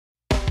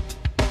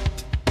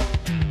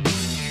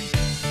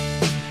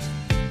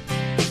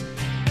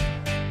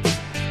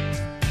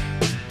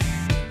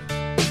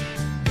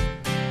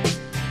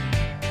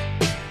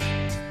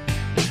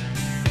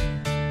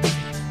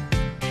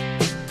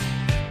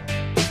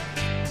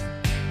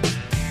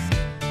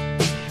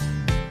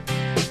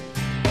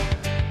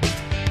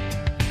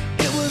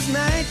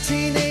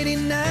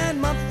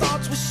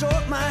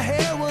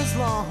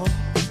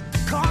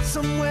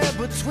somewhere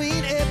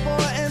between a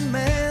boy and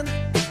man.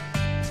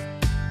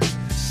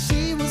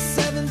 She was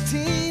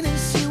 17 and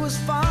she was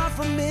far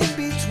from in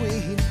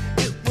between.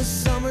 It was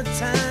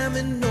summertime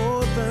in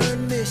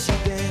northern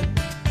Michigan.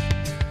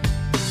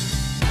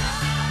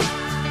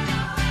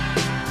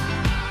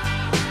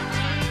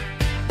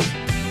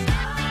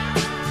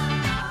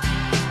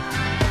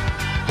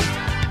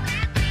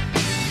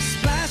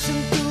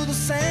 Splashing through the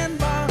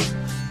sandbar,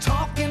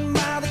 talking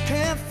by the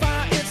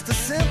campfire. It's the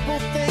simple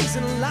things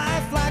in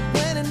life, like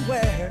when and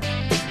where.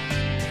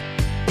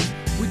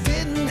 We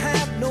didn't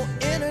have no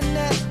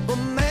internet, but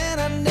man,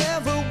 I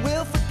never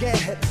will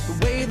forget the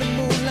way the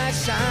moonlight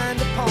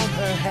shined upon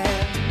her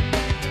hair.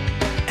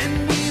 And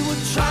we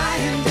were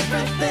trying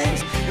different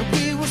things, and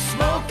we were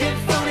smoking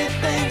funny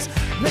things,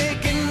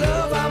 making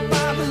love out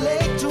by the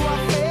lake to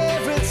our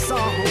favorite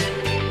song,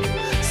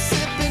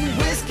 sipping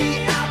whiskey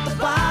out the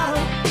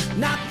bottle,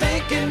 not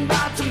thinking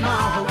about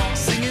tomorrow,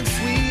 singing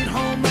Sweet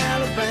Home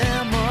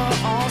Alabama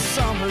all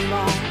summer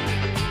long.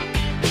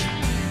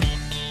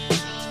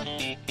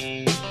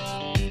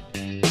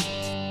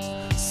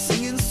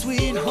 Singing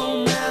Sweet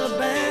Home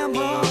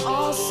Alabama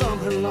all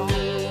summer long.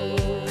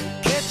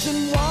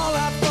 Catching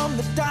walleye from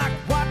the dock,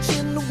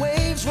 watching the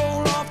waves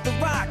roll off the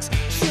rocks.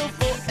 She'll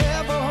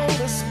forever hold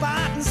a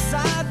spot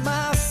inside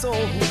my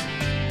soul.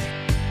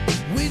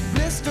 We'd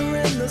blister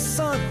in the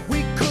sun,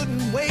 we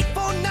couldn't wait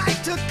for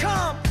night to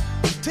come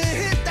to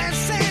hit that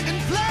sand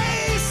and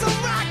play some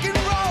rock and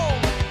roll.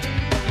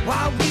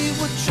 While we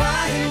were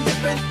trying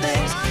different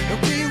things, and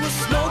we were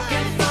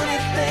smoking funny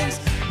things,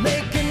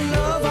 making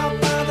love out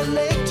by the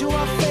lake to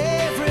our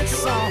favorite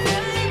song,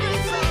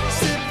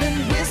 sipping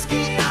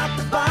whiskey out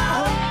the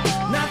bottle,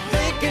 not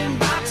thinking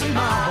about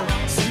tomorrow,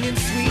 singing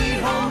Sweet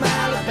Home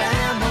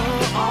Alabama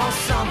all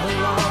summer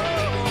long.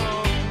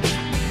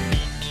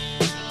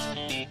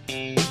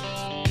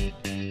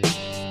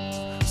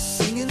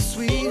 Singing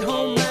Sweet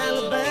Home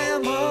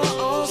Alabama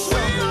all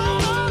summer long.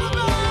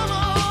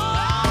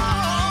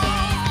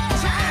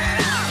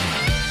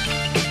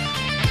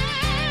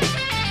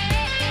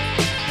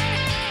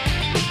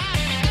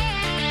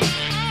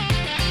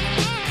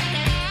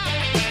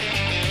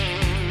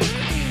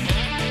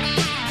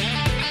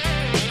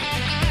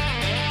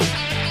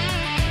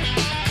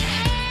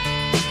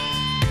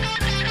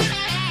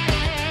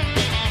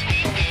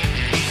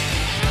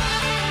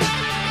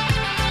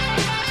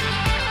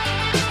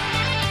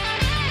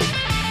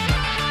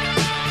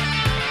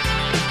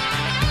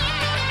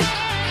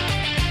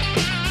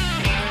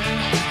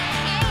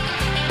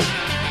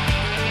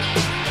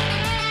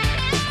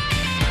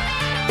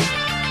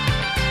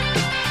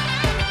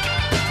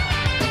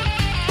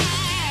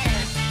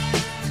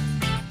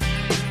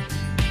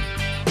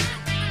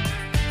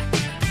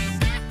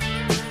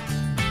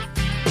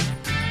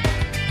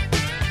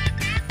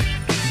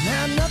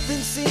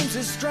 Nothing seems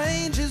as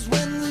strange as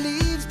when the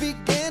leaves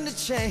begin to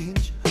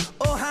change.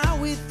 Oh, how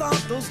we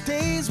thought those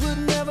days would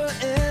never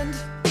end.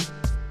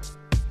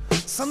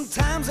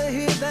 Sometimes I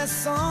hear that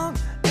song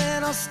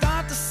and I'll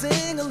start to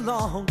sing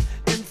along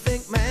and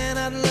think, man,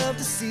 I'd love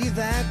to see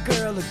that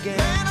girl again.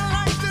 Man, I'd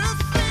like to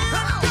see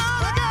that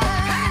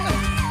girl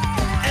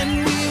again. And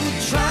we were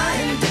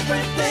trying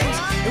different things,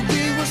 and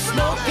we were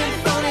smoking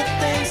funny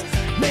things,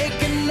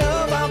 making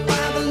love out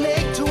by the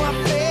lake to our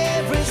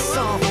favorite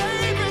song,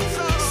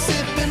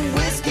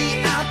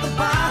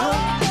 bottle,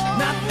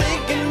 not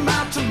thinking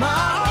about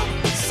tomorrow,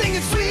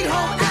 singing Sweet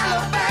Home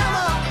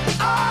Alabama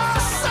all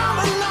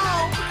summer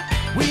long.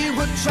 We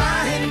were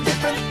trying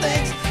different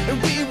things,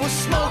 and we were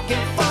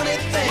smoking funny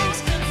things,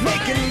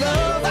 making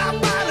love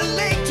out by the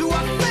lake to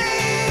our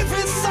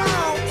favorite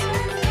song,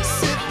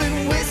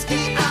 sipping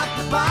whiskey out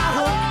the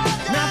bottle,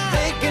 not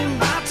thinking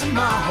about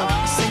tomorrow,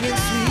 singing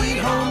Sweet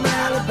Home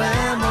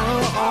Alabama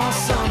all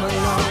summer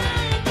long.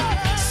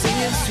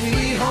 Singing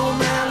Sweet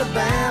Home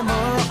Alabama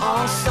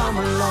all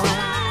summer long.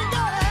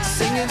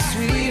 Singing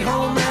Sweet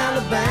Home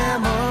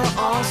Alabama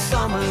all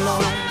summer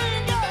long.